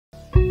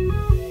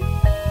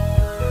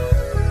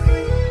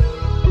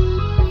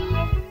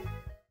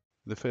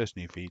The first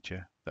new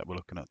feature that we're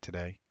looking at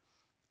today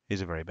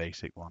is a very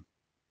basic one.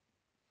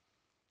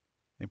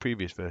 In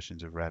previous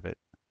versions of Revit,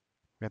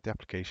 we had the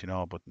application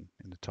R button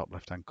in the top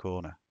left-hand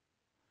corner.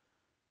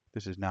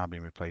 This has now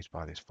been replaced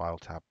by this File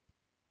tab.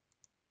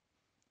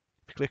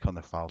 If you click on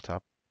the File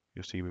tab,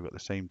 you'll see we've got the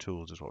same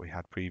tools as what we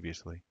had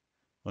previously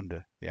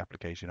under the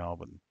application R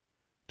button,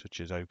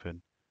 such as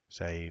Open,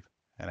 Save,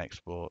 and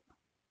Export.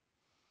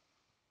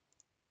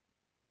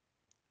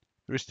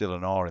 There is still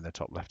an R in the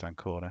top left-hand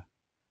corner.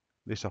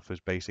 This offers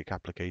basic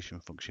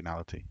application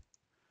functionality,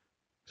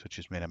 such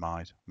as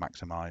minimize,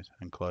 maximize,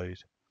 and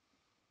close.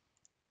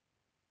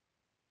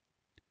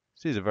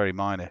 This is a very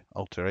minor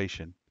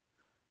alteration,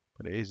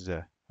 but it is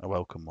a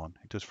welcome one.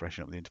 It does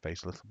freshen up the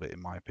interface a little bit,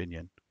 in my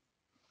opinion.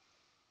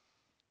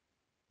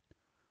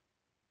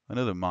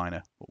 Another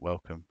minor but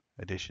welcome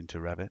addition to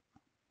Revit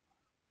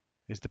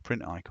is the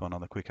print icon on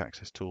the quick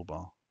access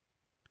toolbar.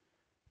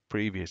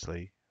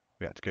 Previously,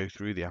 we had to go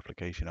through the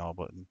application R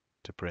button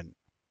to print.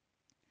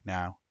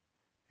 Now,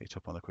 it's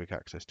up on the quick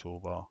access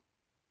toolbar.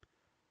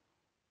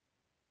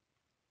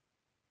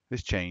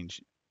 This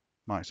change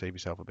might save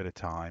yourself a bit of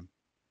time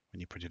when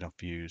you're printing off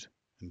views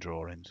and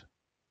drawings.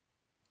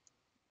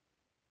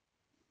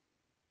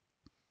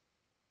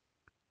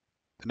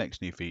 The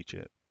next new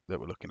feature that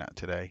we're looking at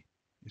today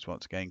is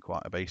once again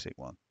quite a basic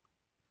one,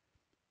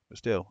 but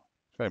still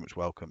it's very much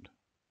welcomed.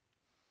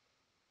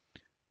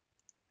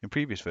 In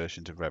previous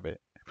versions of Revit,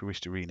 if we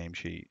wish to rename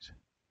sheets,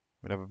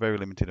 we'd have a very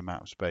limited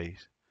amount of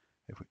space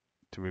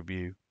to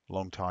review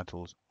long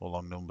titles or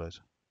long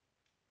numbers.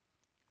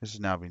 This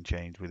has now been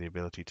changed with the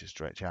ability to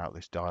stretch out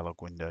this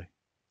dialog window.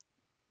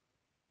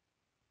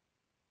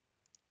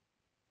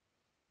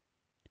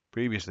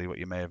 Previously, what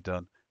you may have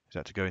done is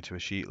had to go into a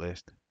sheet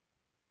list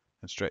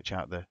and stretch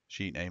out the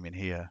sheet name in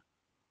here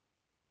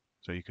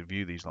so you could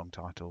view these long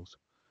titles.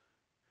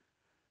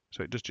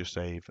 So it does just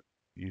save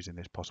using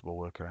this possible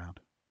workaround.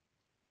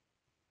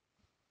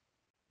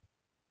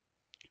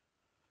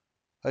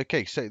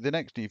 Okay, so the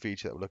next new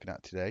feature that we're looking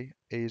at today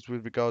is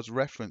with regards to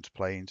reference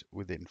planes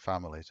within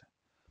families.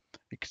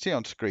 You can see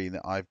on screen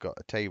that I've got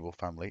a table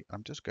family.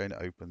 I'm just going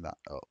to open that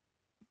up.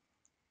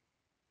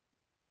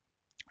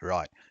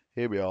 Right,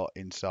 here we are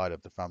inside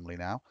of the family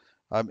now.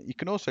 You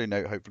can also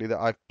note, hopefully,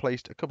 that I've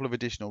placed a couple of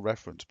additional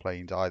reference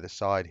planes either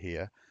side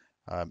here,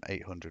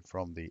 800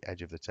 from the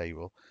edge of the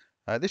table.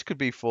 This could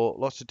be for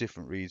lots of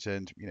different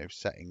reasons,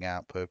 setting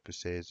out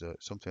purposes or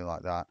something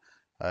like that.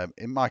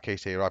 In my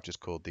case here, I've just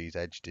called these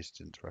edge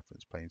distance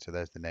reference planes. So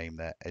there's the name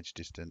there, edge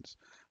distance.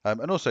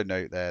 And also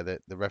note there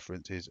that the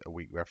reference is a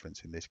weak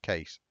reference in this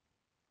case.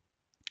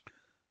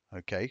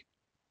 Okay,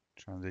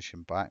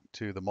 transition back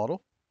to the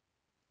model.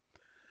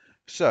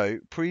 So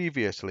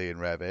previously in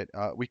Revit,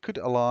 we could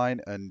align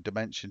and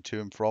dimension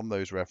to and from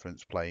those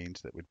reference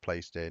planes that we'd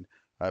placed in,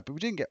 but we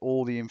didn't get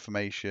all the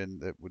information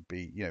that would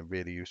be,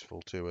 really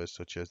useful to us,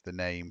 such as the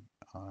name,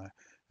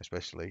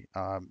 especially.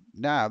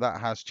 Now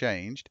that has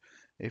changed.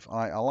 If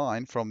I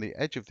align from the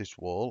edge of this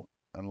wall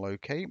and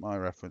locate my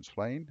reference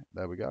plane,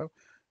 there we go.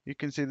 You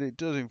can see that it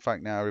does in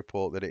fact now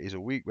report that it is a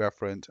weak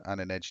reference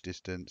and an edge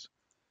distance.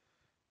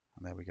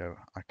 And there we go.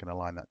 I can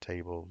align that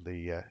table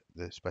the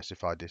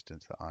specified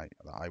distance that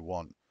I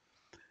want.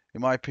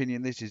 In my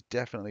opinion, this is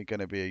definitely going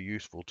to be a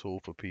useful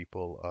tool for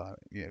people,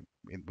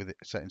 with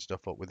setting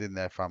stuff up within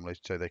their families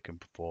so they can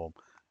perform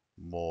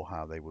more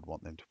how they would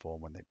want them to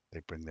perform when they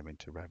bring them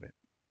into Revit.